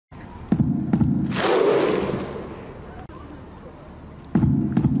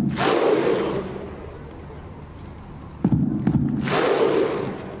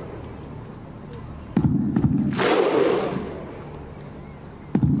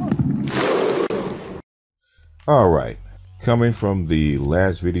All right, coming from the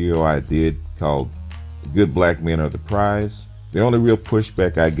last video I did called Good Black Men Are the Prize, the only real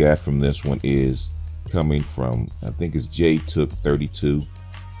pushback I got from this one is coming from, I think it's jtuk32,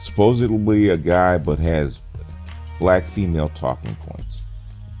 supposedly a guy but has black female talking points.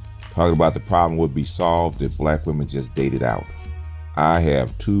 Talking about the problem would be solved if black women just dated out. I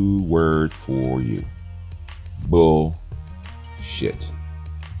have two words for you. Bullshit.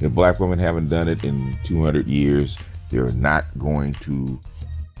 If black women haven't done it in 200 years, they're not going to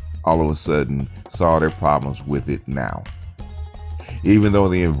all of a sudden solve their problems with it now. Even though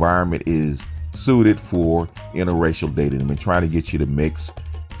the environment is suited for interracial dating, they've been trying to get you to mix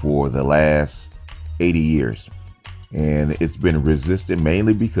for the last 80 years. And it's been resisted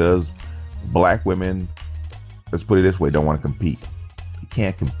mainly because black women, let's put it this way, don't want to compete. They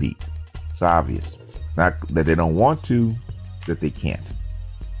can't compete. It's obvious. Not that they don't want to, it's that they can't.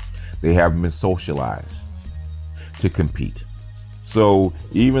 They haven't been socialized to compete. So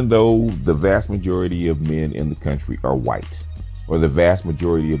even though the vast majority of men in the country are white, or the vast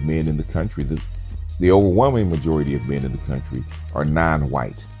majority of men in the country, the overwhelming majority of men in the country are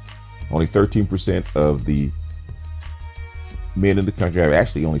non-white. Only 13% of the men in the country,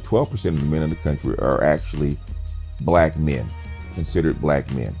 actually only 12% of the men in the country are actually black men, considered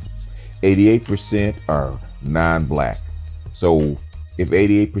black men. 88% are non-black. So if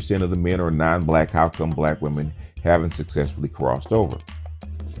 88% of the men are non-black, how come black women haven't successfully crossed over?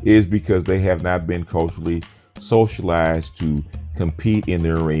 It is because they have not been culturally socialized to compete in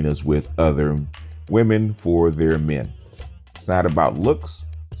their arenas with other women for their men. It's not about looks,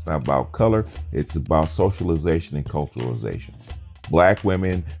 it's not about color, it's about socialization and culturalization. Black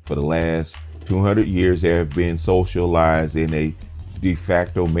women for the last 200 years have been socialized in a de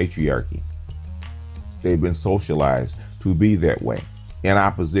facto matriarchy. They've been socialized to be that way, in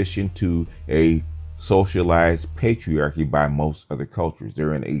opposition to a socialized patriarchy by most other cultures.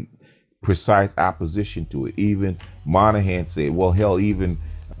 They're in a precise opposition to it. Even Monahan said, well, hell, even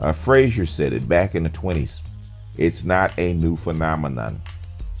Frazier said it back in the 20s. It's not a new phenomenon.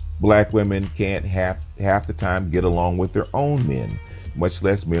 Black women can't half the time get along with their own men, much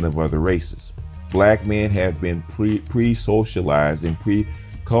less men of other races. Black men have been pre-socialized and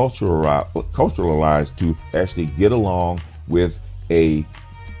culturalized to actually get along with a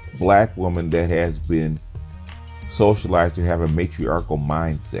black woman that has been socialized to have a matriarchal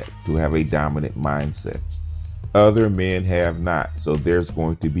mindset, to have a dominant mindset. Other men have not, so there's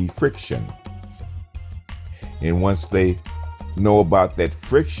going to be friction. And once they know about that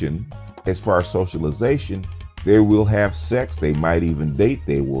friction, as far as socialization, they will have sex, they might even date,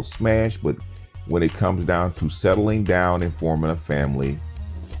 they will smash, but when it comes down to settling down and forming a family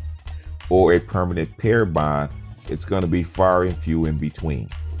or a permanent pair bond, it's going to be far and few in between.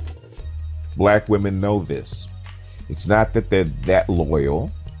 Black women know this. It's not that they're that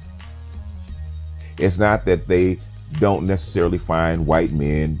loyal. It's not that they don't necessarily find white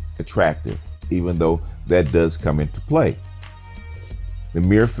men attractive, even though that does come into play. The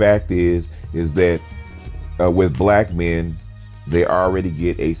mere fact is that with black men, they already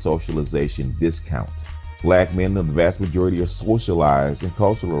get a socialization discount. Black men, the vast majority, are socialized and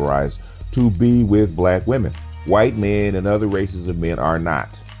culturalized to be with black women. White men and other races of men are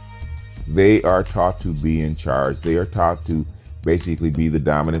not. They are taught to be in charge. They are taught to basically be the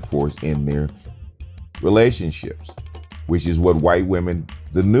dominant force in their relationships, which is what white women,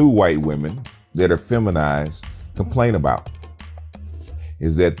 the new white women that are feminized, complain about,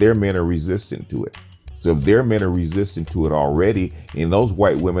 is that their men are resistant to it. So if their men are resistant to it already, and those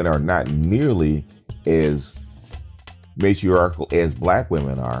white women are not nearly as matriarchal as black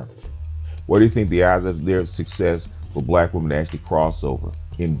women are, what do you think the odds of their success for black women to actually cross over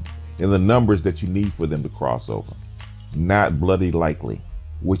in the numbers that you need for them to cross over? Not bloody likely,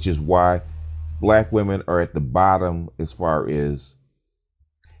 which is why black women are at the bottom as far as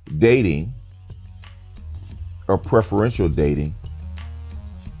dating or preferential dating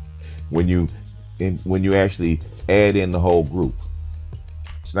when you actually add in the whole group.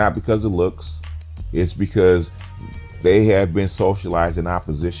 It's not because of looks, it's because they have been socialized in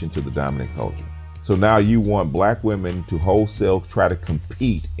opposition to the dominant culture. So now you want black women to wholesale try to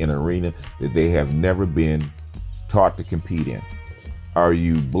compete in an arena that they have never been taught to compete in. Are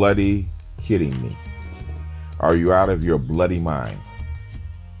you bloody kidding me? Are you out of your bloody mind?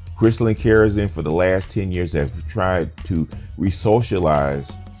 Crystal and Karazin for the last 10 years have tried to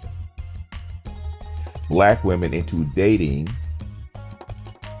re-socialize black women into dating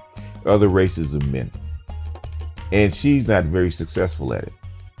other races of men. And she's not very successful at it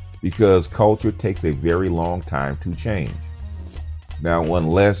because culture takes a very long time to change. Now,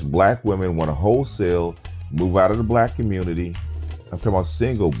 unless black women want to wholesale move out of the black community. I'm talking about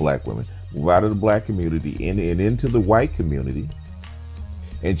single black women. Move out of the black community and into the white community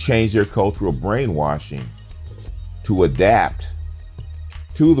and change their cultural brainwashing to adapt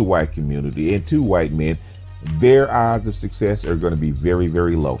to the white community and to white men, their odds of success are going to be very,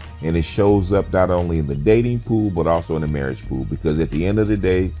 very low. And it shows up not only in the dating pool, but also in the marriage pool. Because at the end of the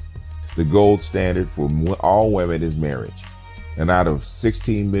day, the gold standard for all women is marriage. And out of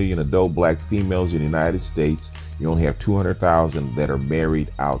 16 million adult black females in the United States, you only have 200,000 that are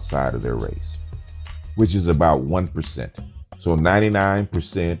married outside of their race, which is about 1%. So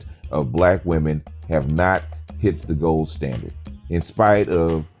 99% of black women have not hit the gold standard, in spite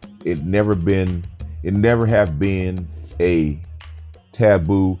of it never have been a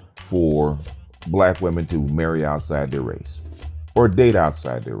taboo for black women to marry outside their race or date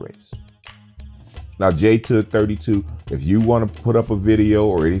outside their race. Now, jtuk32, if you want to put up a video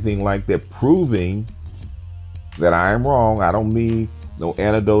or anything like that proving that I am wrong, I don't mean no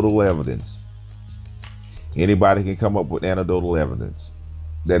anecdotal evidence. Anybody can come up with anecdotal evidence.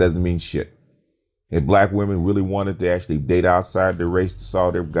 That doesn't mean shit. If black women really wanted to actually date outside their race to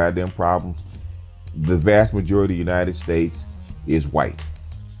solve their goddamn problems, the vast majority of the United States is white.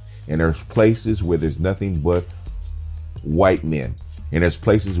 And there's places where there's nothing but white men. And there's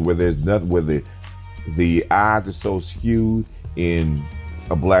places where there's nothing, where the odds are so skewed in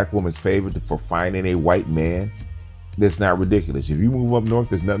a black woman's favor for finding a white man, that's not ridiculous. If you move up north,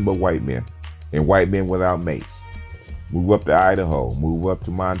 there's nothing but white men, and white men without mates. Move up to Idaho, move up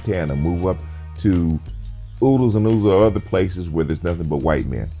to Montana, move up to oodles and oodles of other places where there's nothing but white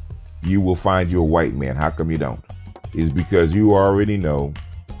men. You will find you a white man. How come you don't? It's because you already know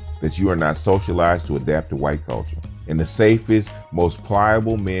that you are not socialized to adapt to white culture. And the safest, most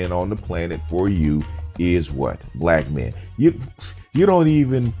pliable men on the planet for you is what? Black men. You don't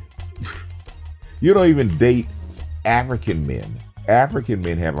even date African men. African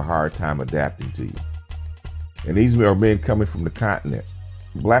men have a hard time adapting to you. And these are men coming from the continent.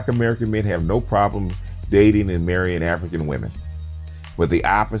 Black American men have no problem dating and marrying African women. But the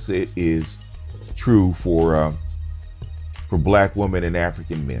opposite is true for black women and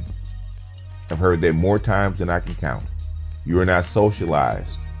African men. I've heard that more times than I can count. You are not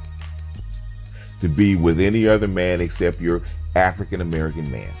socialized to be with any other man except your African American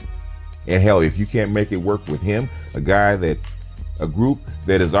man. And hell, if you can't make it work with him, a group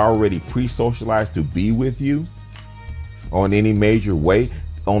that is already pre-socialized to be with you on any major way,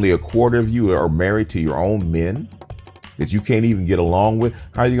 only a quarter of you are married to your own men that you can't even get along with,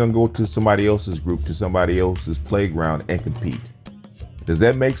 how are you gonna go to somebody else's group, to somebody else's playground and compete? Does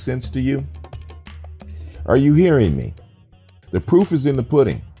that make sense to you? Are you hearing me? The proof is in the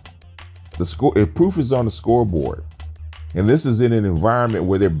pudding. The proof is on the scoreboard. And this is in an environment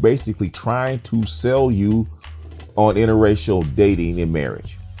where they're basically trying to sell you on interracial dating and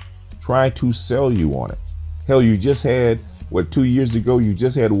marriage. Trying to sell you on it. Hell, you just had, 2 years ago, you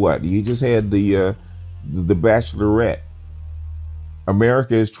just had what? You just had the Bachelorette.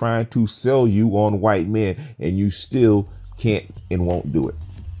 America is trying to sell you on white men, and you still can't and won't do it.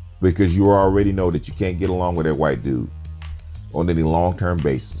 Because you already know that you can't get along with that white dude on any long-term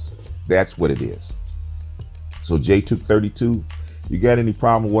basis. That's what it is. So jtuk32, you got any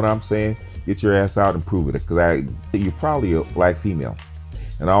problem with what I'm saying? Get your ass out and prove it. Because you're probably a black female.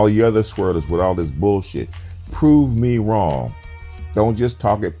 And all you other swirlers with all this bullshit, prove me wrong. Don't just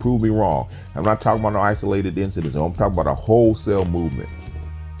talk it, prove me wrong. I'm not talking about no isolated incidents. I'm talking about a wholesale movement.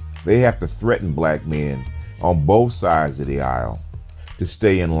 They have to threaten black men on both sides of the aisle to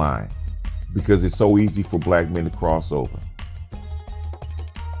stay in line, because it's so easy for black men to cross over.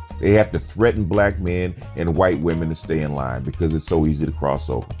 They have to threaten black men and white women to stay in line because it's so easy to cross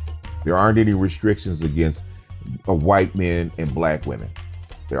over. There aren't any restrictions against white men and black women.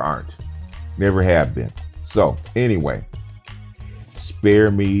 There aren't. Never have been. So anyway,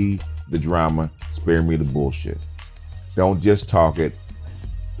 spare me the drama, spare me the bullshit. Don't just talk it,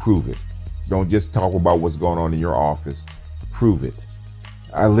 prove it. Don't just talk about what's going on in your office, prove it.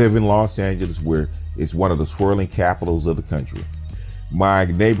 I live in Los Angeles, where it's one of the swirling capitals of the country. My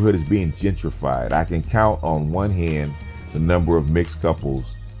neighborhood is being gentrified. I can count on one hand the number of mixed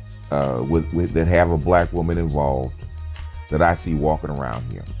couples that have a black woman involved that I see walking around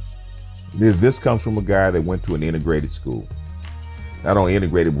here. This comes from a guy that went to an integrated school. Not only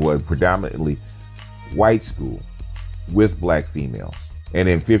integrated, but predominantly white school with black females. And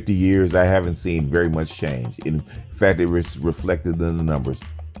in 50 years, I haven't seen very much change. In fact, it was reflected in the numbers.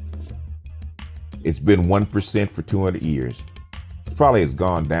 It's been 1% for 200 years. It probably has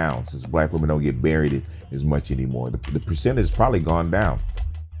gone down since black women don't get married as much anymore. The percentage has probably gone down.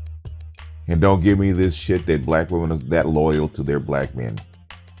 And don't give me this shit that black women are that loyal to their black men,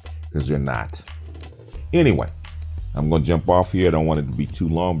 because they're not. Anyway, I'm going to jump off here. I don't want it to be too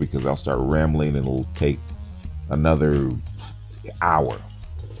long because I'll start rambling and it'll take another hour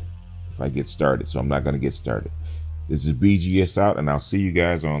if I get started. So I'm not going to get started. This is BGS out, and I'll see you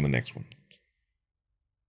guys on the next one.